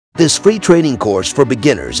This free trading course for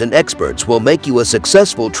beginners and experts will make you a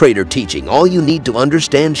successful trader, teaching all you need to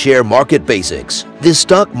understand share market basics. This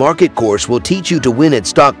stock market course will teach you to win at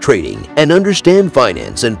stock trading and understand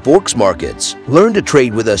finance and forex markets. Learn to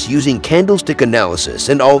trade with us using candlestick analysis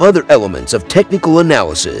and all other elements of technical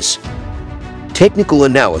analysis. Technical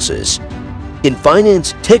analysis. In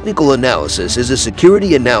finance, technical analysis is a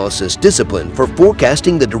security analysis discipline for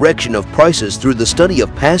forecasting the direction of prices through the study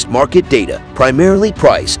of past market data, primarily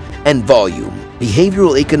price and volume.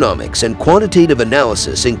 Behavioral economics and quantitative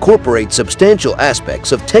analysis incorporate substantial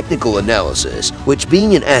aspects of technical analysis, which,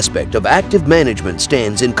 being an aspect of active management,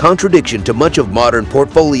 stands in contradiction to much of modern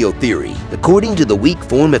portfolio theory. According to the weak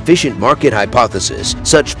form efficient market hypothesis,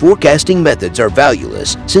 such forecasting methods are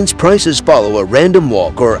valueless since prices follow a random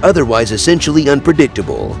walk or are otherwise essentially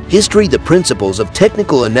unpredictable. History. The principles of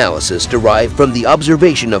technical analysis derive from the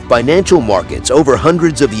observation of financial markets over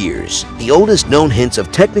hundreds of years. The oldest known hints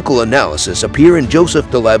of technical analysis appear in Joseph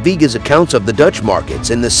de la Vega's accounts of the Dutch markets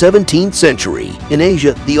in the 17th century. In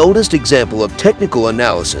Asia, the oldest example of technical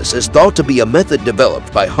analysis is thought to be a method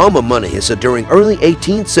developed by Hama Munahisa during early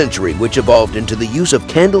 18th century, which evolved into the use of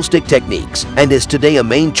candlestick techniques and is today a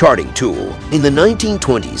main charting tool. In the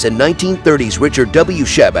 1920s and 1930s, Richard W.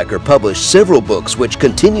 Schabacker published several books which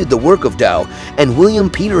continued the work of Dow and William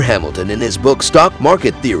Peter Hamilton in his book Stock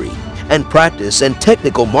Market Theory and Practice and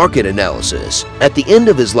Technical Market Analysis. At the end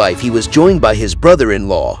of his life, he was joined by his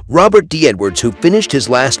brother-in-law, Robert D. Edwards, who finished his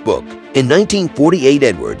last book. In 1948,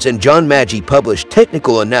 Edwards and John Magee published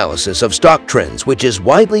Technical Analysis of Stock Trends, which is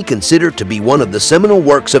widely considered to be one of the seminal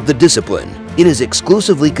works of the discipline. It is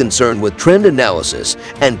exclusively concerned with trend analysis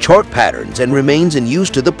and chart patterns and remains in use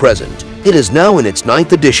to the present. It is now in its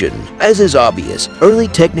 9th edition. As is obvious, early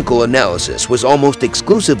technical analysis was almost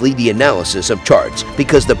exclusively the analysis of charts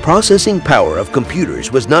because the processing power of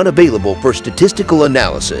computers was not available for statistical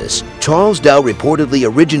analysis. Charles Dow reportedly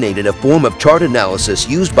originated a form of chart analysis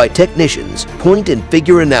used by technicians, point and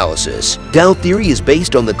figure analysis. Dow theory is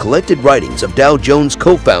based on the collected writings of Dow Jones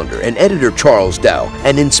co-founder and editor Charles Dow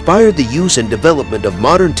and inspired the use and development of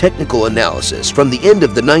modern technical analysis from the end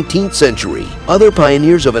of the 19th century. Other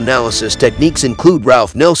pioneers of analysis techniques include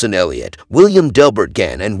Ralph Nelson Elliott, William Delbert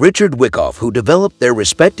Gann, and Richard Wyckoff, who developed their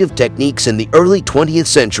respective techniques in the early 20th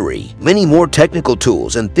century. Many more technical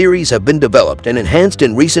tools and theories have been developed and enhanced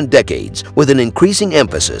in recent decades, with an increasing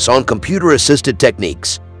emphasis on computer-assisted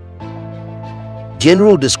techniques.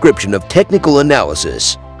 General description of technical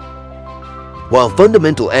analysis. While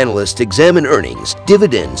fundamental analysts examine earnings,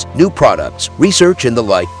 dividends, new products, research, and the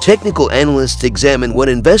like, technical analysts examine what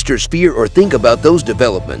investors fear or think about those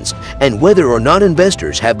developments and whether or not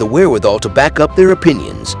investors have the wherewithal to back up their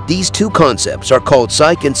opinions. These two concepts are called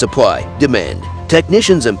psych and supply, demand.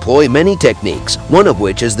 Technicians employ many techniques, one of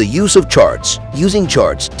which is the use of charts. Using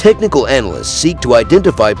charts, technical analysts seek to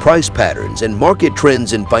identify price patterns and market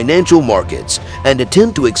trends in financial markets and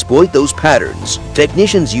attempt to exploit those patterns.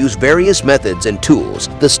 Technicians use various methods and tools.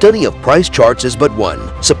 The study of price charts is but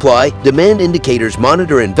one. Supply, demand indicators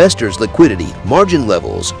monitor investors' liquidity, margin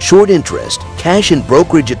levels, short interest, cash and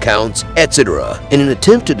brokerage accounts, etc., in an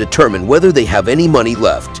attempt to determine whether they have any money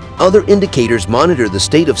left. Other indicators monitor the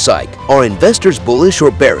state of psyche. Are investors bullish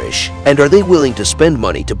or bearish? And are they willing to spend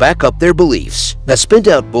money to back up their beliefs? A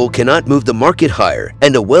spent-out bull cannot move the market higher,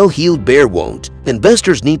 and a well-heeled bear won't.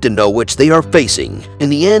 Investors need to know which they are facing. In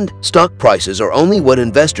the end, stock prices are only what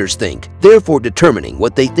investors think. Therefore, determining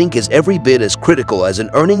what they think is every bit as critical as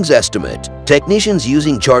an earnings estimate. Technicians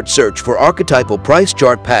using charts search for archetypal price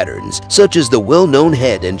chart patterns, such as the well-known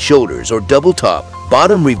head and shoulders or double top,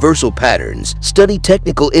 bottom reversal patterns, study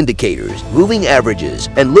technical indicators, moving averages,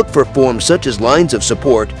 and look for forms such as lines of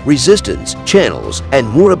support, resistance, channels, and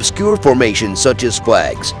more obscure formations such as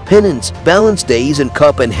flags, pennants, balance days, and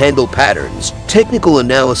cup and handle patterns. Technical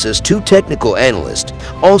analysis. Two technical analysts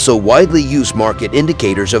also widely use market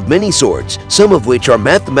indicators of many sorts, some of which are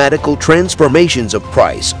mathematical transformations of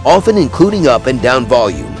price, often including up and down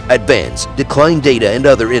volume, advance, decline data, and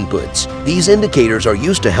other inputs. These indicators are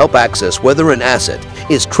used to help access whether an asset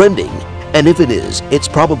is trending, and if it is, its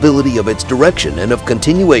probability of its direction and of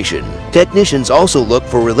continuation. Technicians also look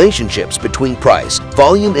for relationships between price,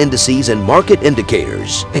 volume indices, and market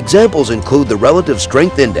indicators. Examples include the Relative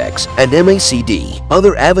Strength Index and MACD.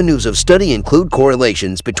 Other avenues of study include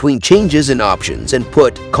correlations between changes in options and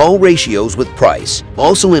put-call ratios with price.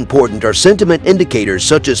 Also important are sentiment indicators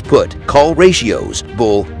such as put-call ratios,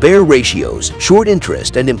 bull-bear ratios, short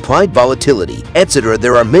interest, and implied volatility, etc.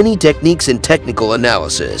 There are many techniques in technical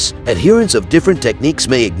analysis. Adherents of different techniques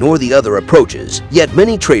may ignore the other approaches, yet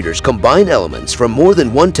many traders combine elements from more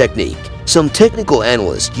than one technique. Some technical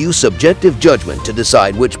analysts use subjective judgment to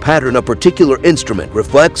decide which pattern a particular instrument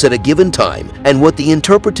reflects at a given time and what the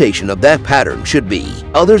interpretation of that pattern should be.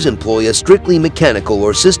 Others employ a strictly mechanical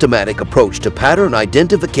or systematic approach to pattern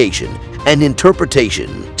identification and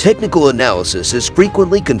interpretation. Technical analysis is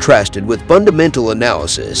frequently contrasted with fundamental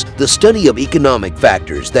analysis, the study of economic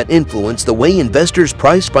factors that influence the way investors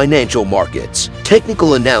price financial markets.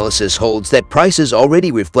 Technical analysis holds that prices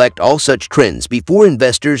already reflect all such trends before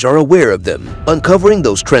investors are aware of them. Uncovering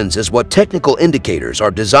those trends is what technical indicators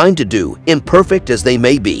are designed to do, imperfect as they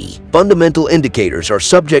may be. Fundamental indicators are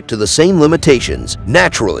subject to the same limitations.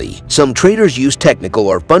 Naturally, some traders use technical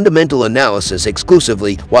or fundamental analysis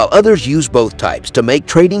exclusively, while others use both types to make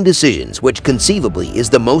trading decisions, which conceivably is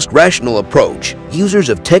the most rational approach. Users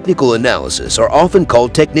of technical analysis are often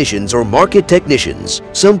called technicians or market technicians.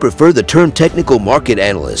 Some prefer the term technical market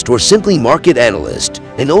analyst or simply market analyst.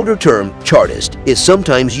 An older term, chartist, is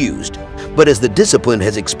sometimes used, but as the discipline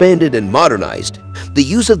has expanded and modernized, the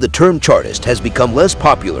use of the term chartist has become less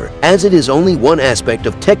popular as it is only one aspect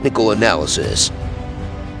of technical analysis.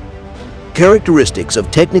 Characteristics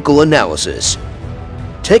of technical analysis.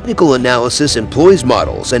 Technical analysis employs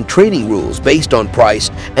models and trading rules based on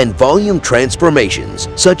price and volume transformations,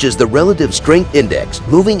 such as the relative strength index,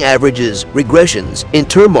 moving averages, regressions,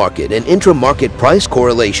 intermarket and intra-market price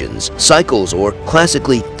correlations, cycles, or,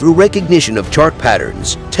 classically, through recognition of chart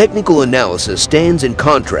patterns. Technical analysis stands in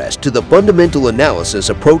contrast to the fundamental analysis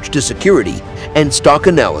approach to security and stock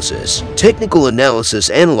analysis. Technical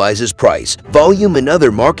analysis analyzes price, volume, and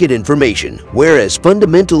other market information, whereas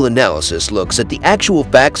fundamental analysis looks at the actual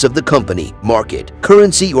facts of the company, market,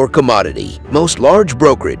 currency, or commodity. Most large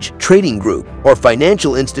brokerage, trading group, or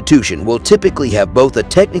financial institution will typically have both a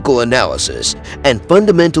technical analysis and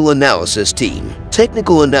fundamental analysis team.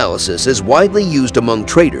 Technical analysis is widely used among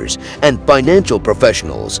traders and financial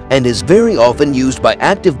professionals and is very often used by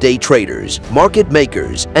active day traders, market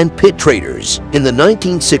makers, and pit traders. In the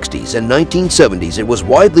 1960s and 1970s, it was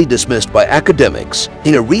widely dismissed by academics.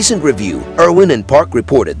 In a recent review, Irwin and Park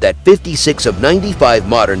reported that 56 of 95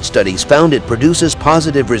 modern studies found it produces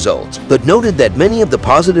positive results, but noted that many of the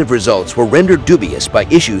positive results were rendered dubious by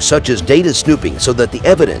issues such as data snooping, so that the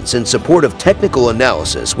evidence in support of technical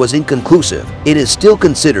analysis was inconclusive. It is still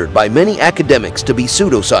considered by many academics to be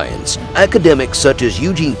pseudoscience. Academics such as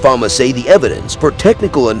Eugene Fama say the evidence for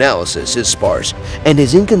technical analysis is sparse and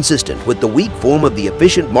is inconsistent with the weak form of the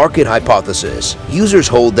efficient market hypothesis. Users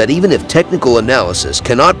hold that even if technical analysis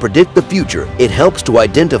cannot predict the future, it helps to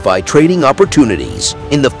identify trading opportunities.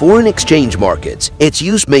 In the foreign exchange markets, its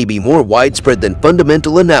use may be more widespread than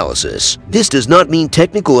fundamental analysis. This does not mean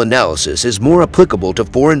technical analysis is more applicable to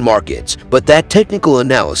foreign markets, but that technical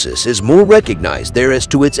analysis is more recognized there as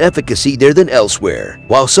to its efficacy there than elsewhere.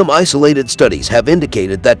 While some isolated studies have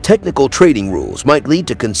indicated that technical trading rules might lead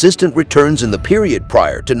to consistent returns in the period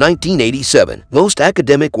prior to 1987, most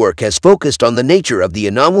academic work has focused on the nature of the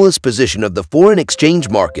anomalous position of the foreign exchange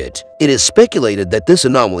market. It is speculated that this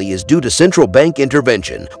anomaly is due to central bank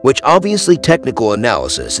intervention, which obviously technical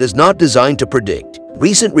analysis is not designed to predict.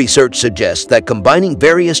 Recent research suggests that combining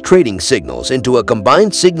various trading signals into a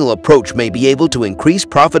combined signal approach may be able to increase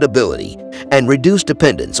profitability and reduce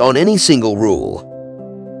dependence on any single rule.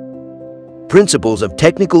 Principles of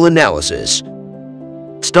technical analysis.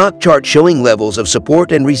 Stock chart showing levels of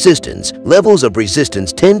support and resistance. Levels of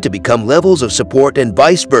resistance tend to become levels of support and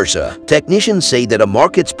vice versa. Technicians say that a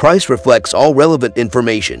market's price reflects all relevant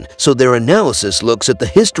information, so their analysis looks at the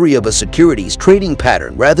history of a security's trading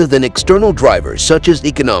pattern rather than external drivers such as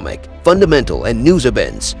economic, fundamental, and news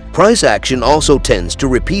events. Price action also tends to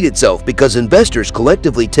repeat itself because investors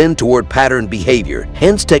collectively tend toward pattern behavior.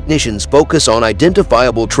 Hence, technicians focus on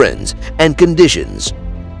identifiable trends and conditions.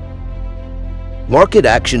 Market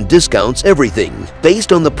action discounts everything.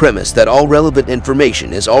 Based on the premise that all relevant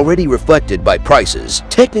information is already reflected by prices,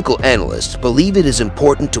 technical analysts believe it is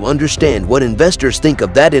important to understand what investors think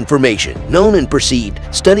of that information. Known and perceived,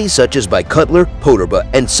 studies such as by Cutler, Poderba,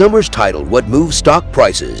 and Summers titled What Moves Stock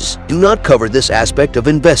Prices do not cover this aspect of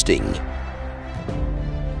investing.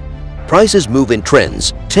 Prices move in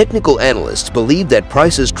trends. Technical analysts believe that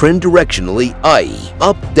prices trend directionally, i.e.,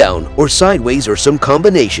 up, down, or sideways, or some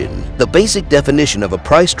combination. The basic definition of a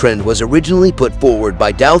price trend was originally put forward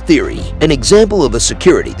by Dow theory. An example of a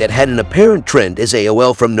security that had an apparent trend is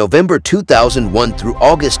AOL from November 2001 through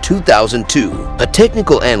August 2002. A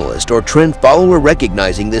technical analyst or trend follower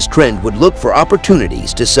recognizing this trend would look for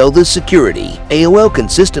opportunities to sell this security. AOL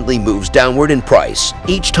consistently moves downward in price.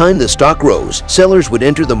 Each time the stock rose, sellers would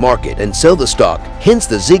enter the market and sell the stock, hence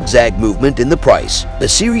the zigzag movement in the price. A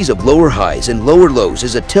series of lower highs and lower lows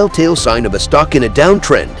is a telltale sign of a stock in a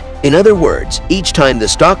downtrend. In other words, each time the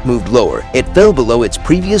stock moved lower, it fell below its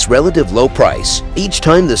previous relative low price. Each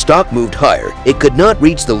time the stock moved higher, it could not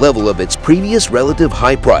reach the level of its previous relative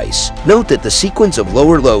high price. Note that the sequence of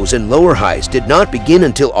lower lows and lower highs did not begin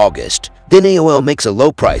until August. Then AOL makes a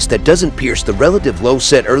low price that doesn't pierce the relative low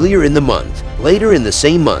set earlier in the month. Later in the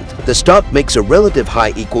same month, the stock makes a relative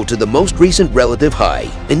high equal to the most recent relative high.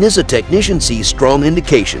 In this, a technician sees strong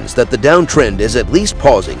indications that the downtrend is at least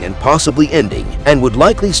pausing and possibly ending, and would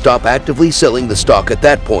likely stop actively selling the stock at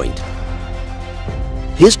that point.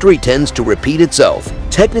 History tends to repeat itself.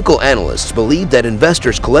 Technical analysts believe that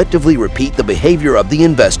investors collectively repeat the behavior of the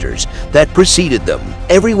investors that preceded them.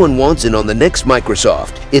 Everyone wants in on the next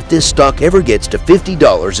Microsoft. If this stock ever gets to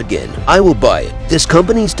 $50 again, I will buy it. This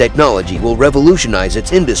company's technology will revolutionize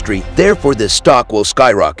its industry, therefore this stock will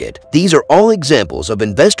skyrocket. These are all examples of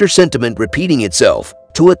investor sentiment repeating itself.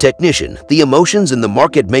 To a technician, the emotions in the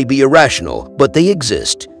market may be irrational, but they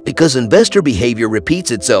exist. Because investor behavior repeats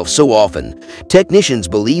itself so often, technicians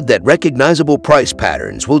believe that recognizable price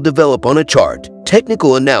patterns will develop on a chart.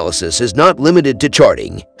 Technical analysis is not limited to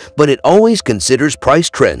charting, but it always considers price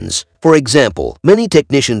trends. For example, many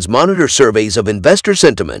technicians monitor surveys of investor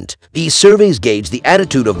sentiment. These surveys gauge the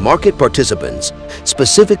attitude of market participants,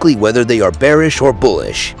 specifically whether they are bearish or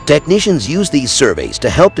bullish. Technicians use these surveys to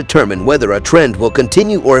help determine whether a trend will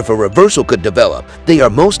continue or if a reversal could develop. They are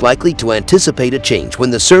most likely to anticipate a change when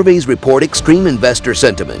the surveys report extreme investor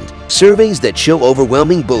sentiment. Surveys that show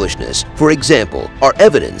overwhelming bullishness, for example, are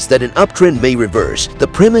evidence that an uptrend may reverse, the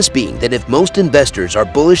premise being that if most investors are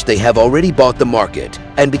bullish, they have already bought the market.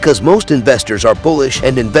 And because most investors are bullish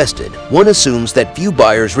and invested, one assumes that few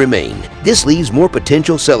buyers remain. This leaves more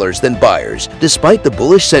potential sellers than buyers, despite the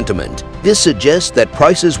bullish sentiment. This suggests that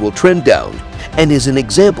prices will trend down and is an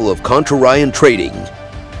example of contrarian trading.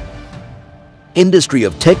 Industry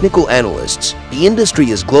of Technical Analysts. The industry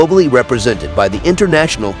is globally represented by the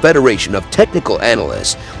International Federation of Technical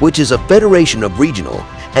Analysts, which is a federation of regional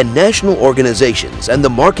and national organizations, and the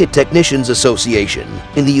Market Technicians Association.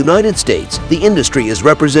 In the United States, the industry is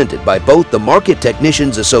represented by both the Market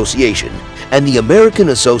Technicians Association and the American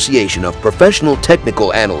Association of Professional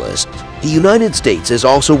Technical Analysts. The United States is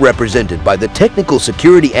also represented by the Technical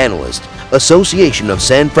Security Analyst Association of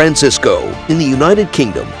San Francisco. In the United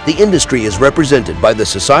Kingdom, the industry is represented by the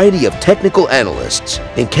Society of Technical Analysts.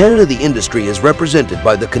 In Canada, the industry is represented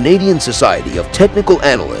by the Canadian Society of Technical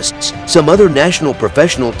Analysts. Some other national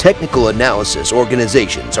professional technical analysis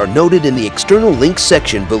organizations are noted in the external links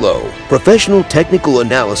section below. Professional technical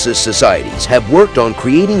analysis societies have worked on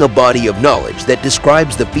creating a body of knowledge that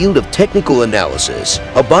describes the field of technical analysis.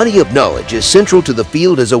 A body of knowledge is central to the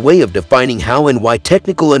field as a way of defining how and why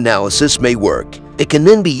technical analysis may work. It can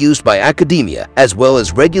then be used by academia as well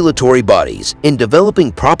as regulatory bodies in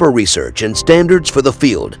developing proper research and standards for the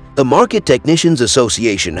field. The Market Technicians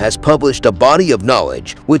Association has published a body of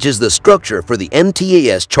knowledge, which is the structure for the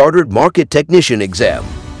MTAS Chartered Market Technician exam.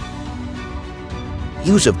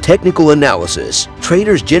 Use of technical analysis.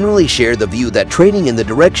 Traders generally share the view that trading in the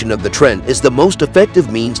direction of the trend is the most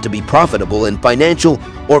effective means to be profitable in financial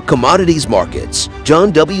or commodities markets. John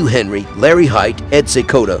W. Henry, Larry Hite, Ed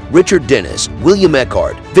Seykota, Richard Dennis, William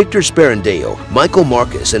Eckhart, Victor Sperandeo, Michael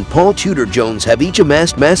Marcus, and Paul Tudor Jones have each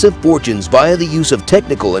amassed massive fortunes via the use of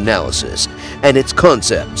technical analysis and its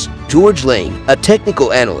concepts. George Lane, a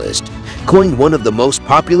technical analyst, coined one of the most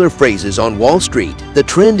popular phrases on Wall Street: "The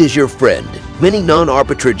trend is your friend." Many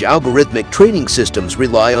non-arbitrage algorithmic trading systems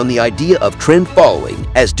rely on the idea of trend following,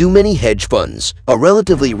 as do many hedge funds. A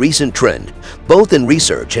relatively recent trend, both in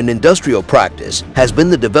research and industrial practice, has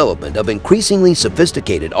been the development of increasingly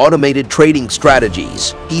sophisticated automated trading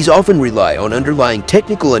strategies. These often rely on underlying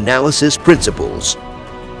technical analysis principles.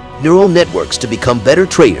 Neural networks to become better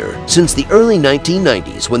trader. Since the early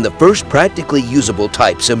 1990s, when the first practically usable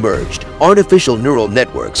types emerged, artificial neural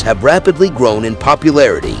networks have rapidly grown in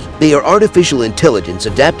popularity. They are artificial intelligence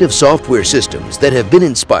adaptive software systems that have been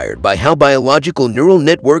inspired by how biological neural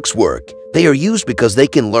networks work. They are used because they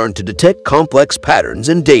can learn to detect complex patterns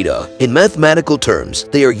in data. In mathematical terms,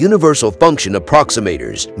 they are universal function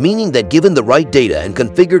approximators, meaning that given the right data and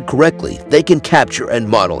configured correctly, they can capture and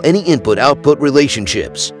model any input-output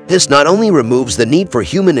relationships. This not only removes the need for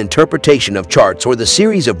human interpretation of charts or the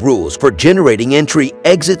series of rules for generating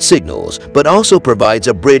entry-exit signals, but also provides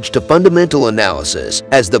a bridge to fundamental analysis,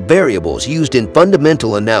 as the variables used in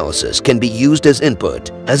fundamental analysis can be used as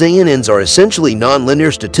input. As ANNs are essentially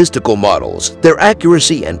nonlinear statistical models, their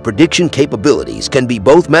accuracy and prediction capabilities can be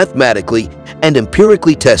both mathematically and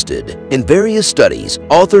empirically tested. In various studies,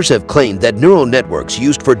 authors have claimed that neural networks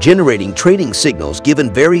used for generating trading signals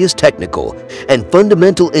given various technical and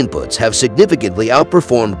fundamental inputs have significantly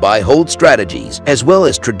outperformed buy-hold strategies, as well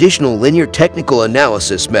as traditional linear technical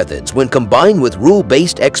analysis methods when combined with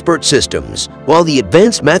rule-based expert systems. While the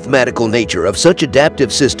advanced mathematical nature of such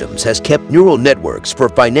adaptive systems has kept neural networks for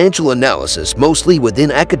financial analysis mostly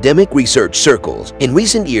within academic research circles, in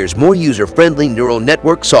recent years more user-friendly neural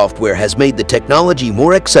network software has made the technology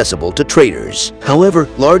more accessible to traders. However,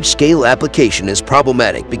 large-scale application is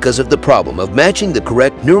problematic because of the problem of matching the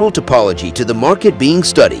correct neural topology to the market being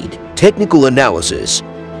studied. Technical analysis.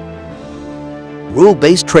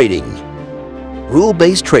 Rule-based trading.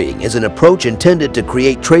 Rule-based trading is an approach intended to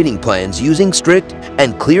create trading plans using strict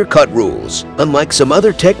and clear-cut rules. Unlike some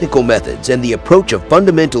other technical methods and the approach of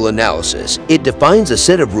fundamental analysis, it defines a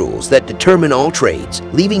set of rules that determine all trades,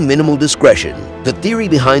 leaving minimal discretion. The theory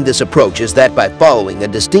behind this approach is that by following a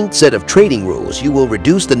distinct set of trading rules, you will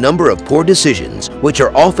reduce the number of poor decisions, which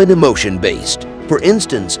are often emotion-based. For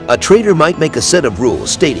instance, a trader might make a set of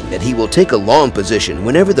rules stating that he will take a long position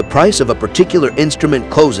whenever the price of a particular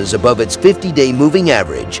instrument closes above its 50-day moving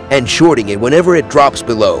average and shorting it whenever it drops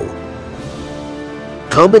below.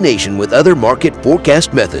 Combination with other market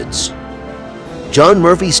forecast methods. John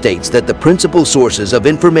Murphy states that the principal sources of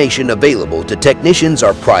information available to technicians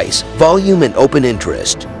are price, volume, and open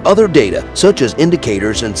interest. Other data, such as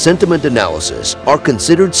indicators and sentiment analysis, are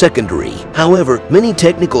considered secondary. However, many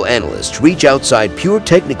technical analysts reach outside pure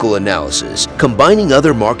technical analysis, combining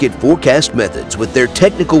other market forecast methods with their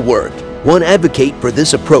technical work. One advocate for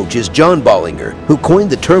this approach is John Bollinger, who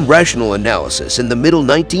coined the term rational analysis in the middle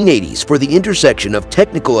 1980s for the intersection of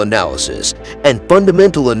technical analysis and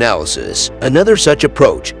fundamental analysis. Another such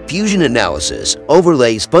approach, fusion analysis,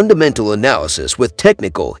 overlays fundamental analysis with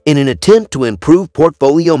technical in an attempt to improve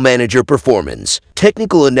portfolio manager performance.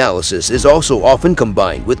 Technical analysis is also often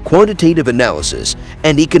combined with quantitative analysis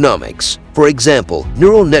and economics. For example,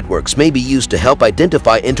 neural networks may be used to help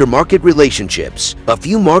identify intermarket relationships. A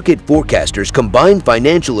few market forecasters combine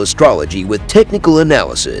financial astrology with technical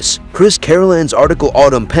analysis. Chris Carolan's article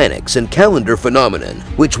Autumn Panics and Calendar Phenomenon,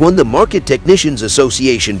 which won the Market Technicians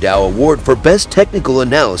Association Dow Award for Best Technical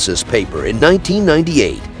Analysis paper in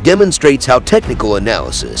 1998, demonstrates how technical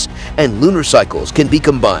analysis and lunar cycles can be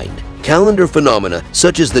combined. Calendar phenomena,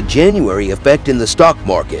 such as the January effect in the stock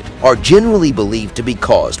market, are generally believed to be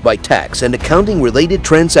caused by tax and accounting-related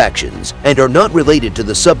transactions and are not related to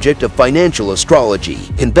the subject of financial astrology.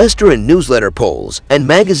 Investor and newsletter polls and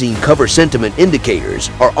magazine cover sentiment indicators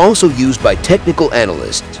are also used by technical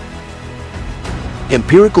analysts.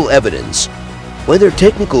 Empirical evidence. Whether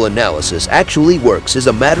technical analysis actually works is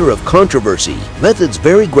a matter of controversy. Methods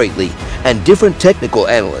vary greatly, and different technical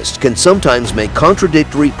analysts can sometimes make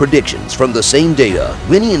contradictory predictions from the same data.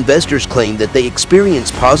 Many investors claim that they experience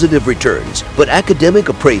positive returns, but academic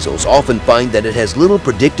appraisals often find that it has little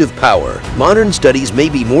predictive power. Modern studies may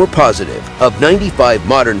be more positive. Of 95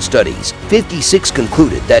 modern studies, 56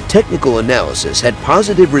 concluded that technical analysis had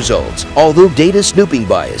positive results, although data snooping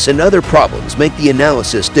bias and other problems make the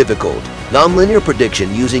analysis difficult. Nonlinear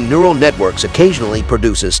prediction using neural networks occasionally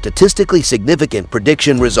produces statistically significant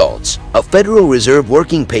prediction results. A Federal Reserve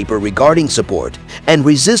working paper regarding support and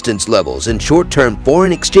resistance levels in short-term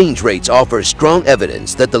foreign exchange rates offers strong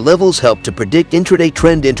evidence that the levels help to predict intraday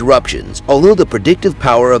trend interruptions, although the predictive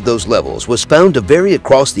power of those levels was found to vary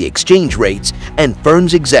across the exchange rates and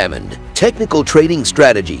firms examined. Technical trading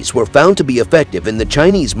strategies were found to be effective in the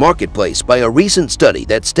Chinese marketplace by a recent study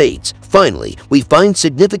that states, finally, we find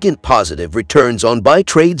significant positive returns on buy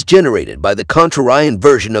trades generated by the Contrarian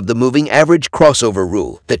version of the moving average crossover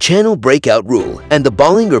rule, the channel breakout rule, and the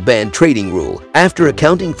Bollinger Band trading rule, after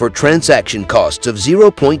accounting for transaction costs of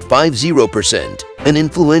 0.50%. An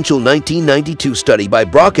influential 1992 study by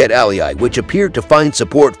Brock et al., which appeared to find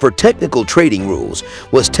support for technical trading rules,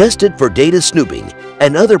 was tested for data snooping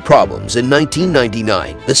and other problems in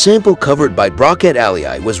 1999. The sample covered by Brock et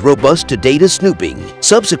al. Was robust to data snooping.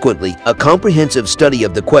 Subsequently, a comprehensive study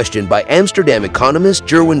of the question by Amsterdam economist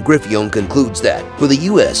Jerwin Griffion concludes that, for the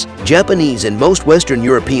US, Japanese, and most Western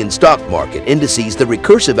European stock market indices, the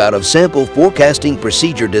recursive out-of-sample forecasting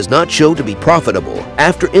procedure does not show to be profitable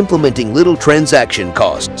after implementing little transaction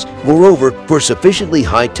costs. Moreover, for sufficiently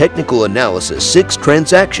high technical analysis 6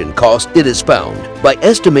 transaction cost, it is found, by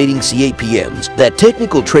estimating CAPMs, that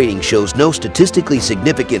technical trading shows no statistically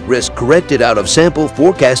significant risk corrected out of sample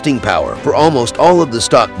forecasting power for almost all of the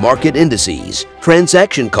stock market indices.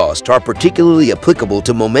 Transaction costs are particularly applicable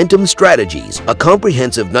to momentum strategies. A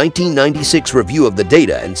comprehensive 1996 review of the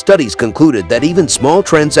data and studies concluded that even small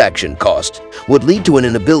transaction costs would lead to an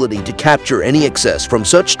inability to capture any excess from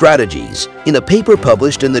such strategies. In a paper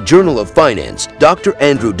published in the Journal of Finance, Dr.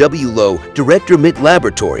 Andrew W. Lowe, Director MIT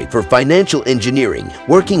Laboratory for Financial Engineering,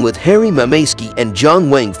 working with Harry Mamaysky and John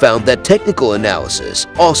Wang, found that technical analysis,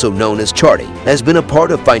 also known as charting, has been a part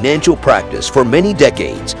of financial practice for many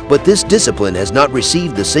decades, but this discipline has not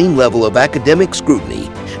received the same level of academic scrutiny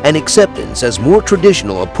and acceptance as more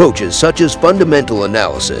traditional approaches such as fundamental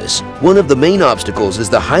analysis. One of the main obstacles is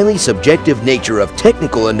the highly subjective nature of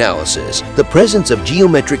technical analysis. The presence of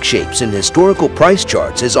geometric shapes in historical price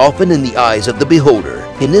charts is often in the eyes of the beholder.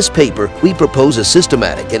 In this paper, we propose a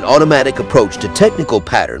systematic and automatic approach to technical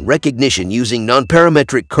pattern recognition using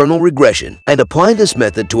nonparametric kernel regression and apply this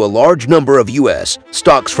method to a large number of U.S.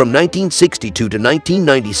 stocks from 1962 to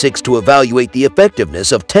 1996 to evaluate the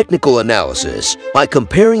effectiveness of technical analysis. By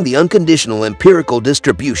comparing the unconditional empirical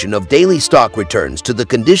distribution of daily stock returns to the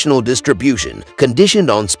conditional distribution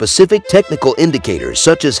conditioned on specific technical indicators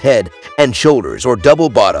such as head and shoulders or double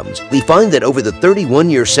bottoms, we find that over the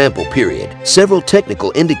 31-year sample period, several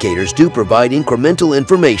technical indicators do provide incremental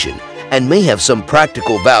information and may have some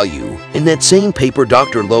practical value. In that same paper,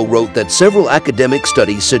 Dr. Lowe wrote that several academic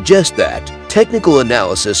studies suggest that technical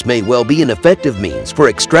analysis may well be an effective means for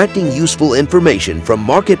extracting useful information from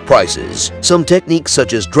market prices. Some techniques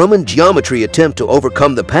such as Drummond geometry attempt to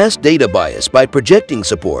overcome the past data bias by projecting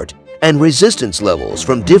support and resistance levels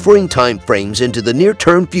from differing time frames into the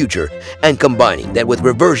near-term future and combining that with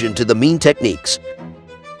reversion to the mean techniques.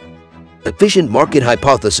 Efficient market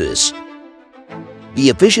hypothesis. The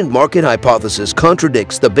efficient market hypothesis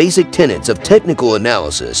contradicts the basic tenets of technical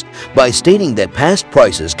analysis by stating that past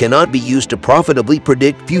prices cannot be used to profitably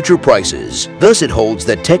predict future prices. Thus, it holds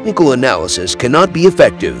that technical analysis cannot be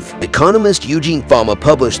effective. Economist Eugene Fama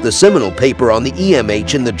published the seminal paper on the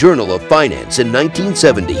EMH in the Journal of Finance in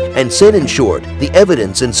 1970 and said, in short, the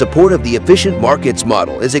evidence in support of the efficient markets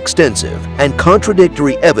model is extensive and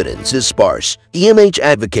contradictory evidence is sparse. EMH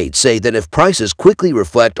advocates say that if prices quickly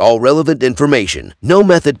reflect all relevant information, no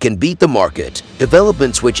method can beat the market.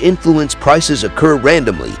 Developments which influence prices occur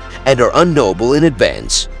randomly and are unknowable in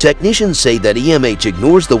advance. Technicians say that EMH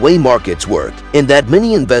ignores the way markets work, in that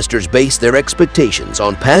many investors base their expectations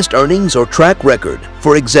on past earnings or track record.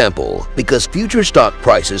 For example, because future stock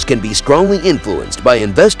prices can be strongly influenced by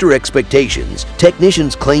investor expectations,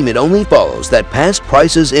 technicians claim it only follows that past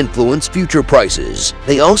prices influence future prices.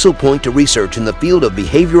 They also point to research in the field of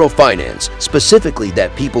behavioral finance, specifically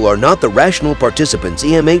that people are not the rational participants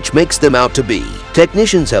EMH makes them out to be.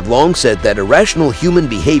 Technicians have long said that irrational human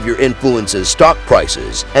behavior influences stock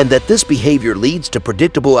prices and that this behavior leads to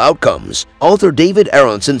predictable outcomes. Author David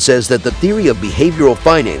Aronson says that the theory of behavioral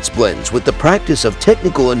finance blends with the practice of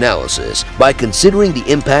technical analysis by considering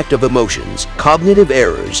the impact of emotions, cognitive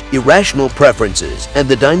errors, irrational preferences, and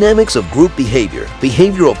the dynamics of group behavior.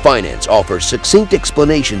 Behavioral finance offers succinct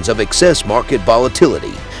explanations of excess market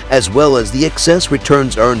volatility, as well as the excess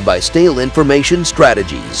returns earned by stale information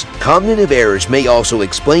strategies. Cognitive errors may also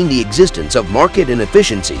explain the existence of market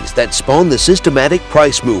inefficiencies that spawn the systematic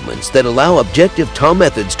price movements that allow objective TOM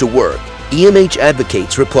methods to work. EMH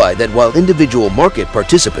advocates reply that while individual market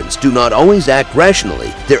participants do not always act rationally,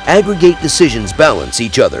 their aggregate decisions balance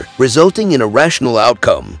each other, resulting in a rational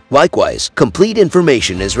outcome. Likewise, complete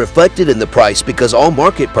information is reflected in the price because all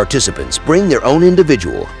market participants bring their own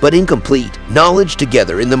individual, but incomplete, knowledge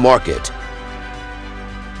together in the market.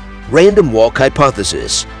 Random walk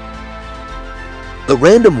hypothesis. The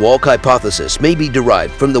random walk hypothesis may be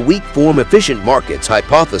derived from the weak form efficient markets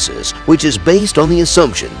hypothesis, which is based on the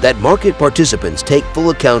assumption that market participants take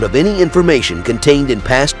full account of any information contained in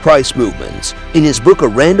past price movements. In his book A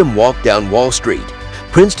Random Walk Down Wall Street,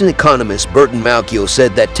 Princeton economist Burton Malkiel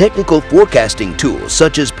said that technical forecasting tools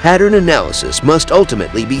such as pattern analysis must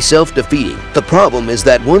ultimately be self-defeating. The problem is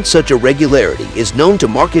that once such irregularity is known to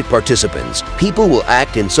market participants, people will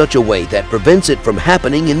act in such a way that prevents it from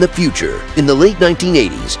happening in the future. In the late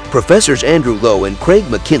 1980s, professors Andrew Lowe and Craig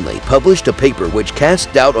McKinley published a paper which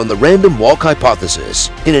cast doubt on the random walk hypothesis.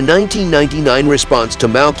 In a 1999 response to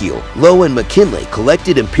Malkiel, Lowe and McKinley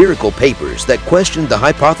collected empirical papers that questioned the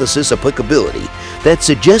hypothesis' applicability that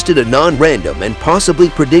suggested a non-random and possibly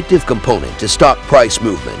predictive component to stock price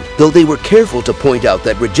movement, though they were careful to point out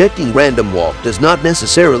that rejecting random walk does not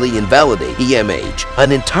necessarily invalidate EMH,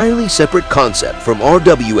 an entirely separate concept from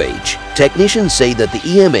RWH. Technicians say that the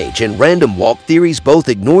EMH and random walk theories both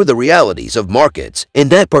ignore the realities of markets, in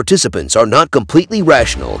that participants are not completely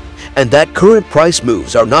rational, and that current price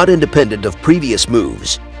moves are not independent of previous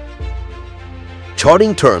moves.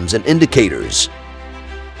 Charting terms and indicators.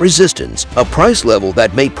 Resistance, a price level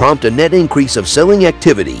that may prompt a net increase of selling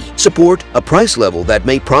activity. Support, a price level that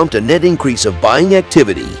may prompt a net increase of buying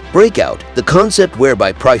activity. Breakout, the concept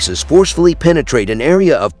whereby prices forcefully penetrate an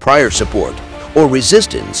area of prior support or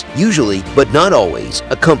resistance, usually but not always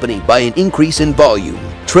accompanied by an increase in volume.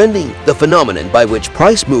 Trending, the phenomenon by which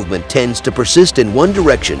price movement tends to persist in one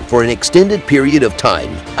direction for an extended period of time.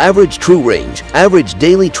 Average true range, average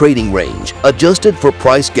daily trading range, adjusted for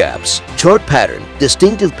price gaps. Chart pattern,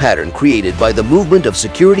 distinctive pattern created by the movement of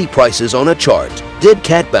security prices on a chart. Dead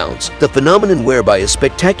cat bounce, the phenomenon whereby a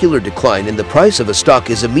spectacular decline in the price of a stock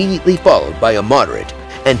is immediately followed by a moderate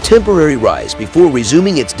and temporary rise before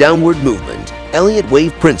resuming its downward movement. Elliott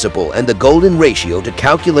wave principle and the golden ratio to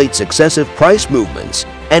calculate successive price movements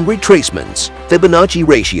and retracements. Fibonacci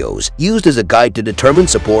ratios used as a guide to determine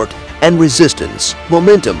support and resistance.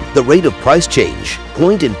 Momentum, the rate of price change.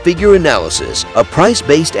 Point and figure analysis, a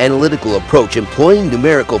price-based analytical approach employing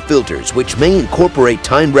numerical filters which may incorporate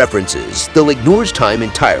time references, though ignores time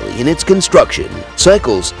entirely in its construction.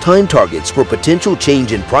 Cycles, time targets for potential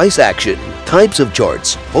change in price action. Types of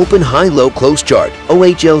charts, open high-low close chart,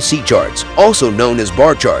 OHLC charts, also known as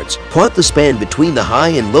bar charts, plot the span between the high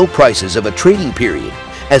and low prices of a trading period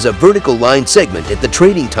as a vertical line segment at the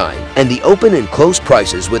trading time, and the open and close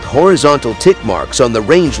prices with horizontal tick marks on the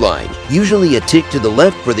range line, usually a tick to the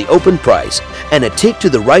left for the open price and a tick to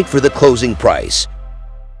the right for the closing price.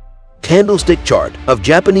 Candlestick chart, of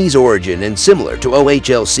Japanese origin and similar to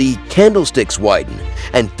OHLC, candlesticks widen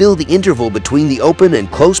and fill the interval between the open and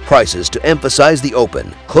close prices to emphasize the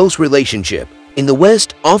open-close relationship. In the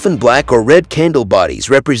West, often black or red candle bodies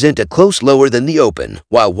represent a close lower than the open,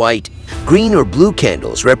 while white, green or blue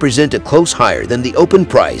candles represent a close higher than the open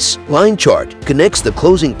price. Line chart connects the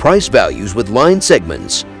closing price values with line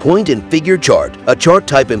segments. Point and figure chart, a chart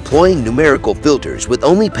type employing numerical filters with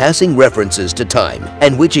only passing references to time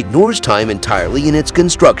and which ignores time entirely in its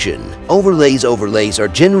construction. Overlays are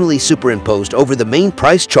generally superimposed over the main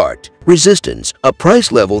price chart. Resistance, a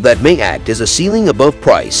price level that may act as a ceiling above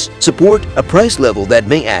price. Support, a price level that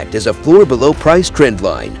may act as a floor below price trend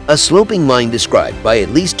line, a sloping line described by at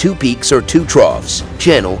least two peaks or two troughs.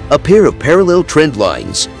 Channel, a pair of parallel trend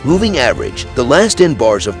lines. Moving average, the last n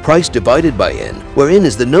bars of price divided by n, where n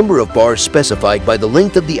is the number of bars specified by the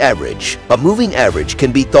length of the average. A moving average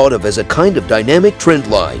can be thought of as a kind of dynamic trend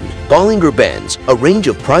line. Bollinger Bands, a range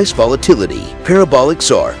of price volatility. Parabolic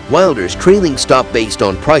SAR, Wilder's trailing stop based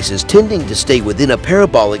on prices tending to stay within a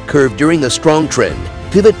parabolic curve during a strong trend.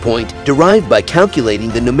 Pivot point, derived by calculating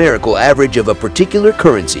the numerical average of a particular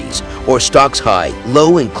currency's or stock's high,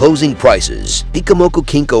 low, and closing prices. Ikamoku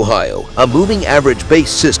Kink Ohio, a moving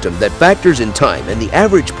average-based system that factors in time and the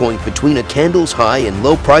average point between a candle's high and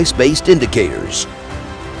low price-based indicators.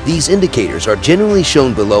 These indicators are generally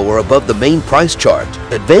shown below or above the main price chart.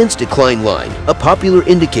 Advanced decline line, a popular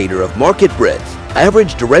indicator of market breadth.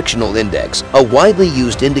 Average directional index, a widely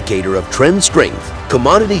used indicator of trend strength.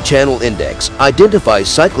 Commodity channel index identifies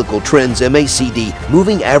cyclical trends. MACD,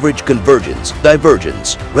 moving average convergence,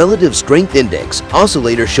 divergence. Relative strength index,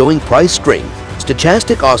 oscillator showing price strength.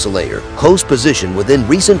 Stochastic oscillator, close position within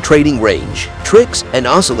recent trading range. Tricks, an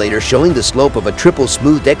oscillator showing the slope of a triple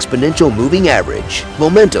smoothed exponential moving average.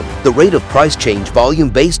 Momentum, the rate of price change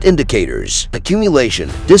volume-based indicators. Accumulation,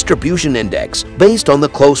 distribution index, based on the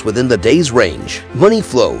close within the day's range. Money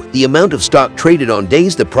flow, the amount of stock traded on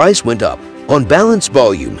days the price went up. On balance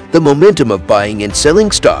volume, the momentum of buying and selling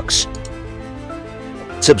stocks.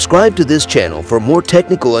 Subscribe to this channel for more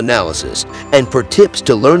technical analysis and for tips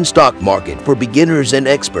to learn stock market for beginners and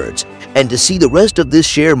experts. And to see the rest of this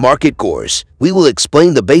share market course, we will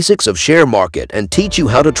explain the basics of share market and teach you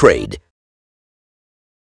how to trade.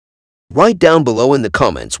 Write down below in the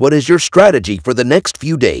comments what is your strategy for the next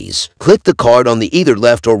few days. Click the card on the either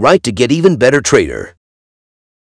left or right to get even better trader.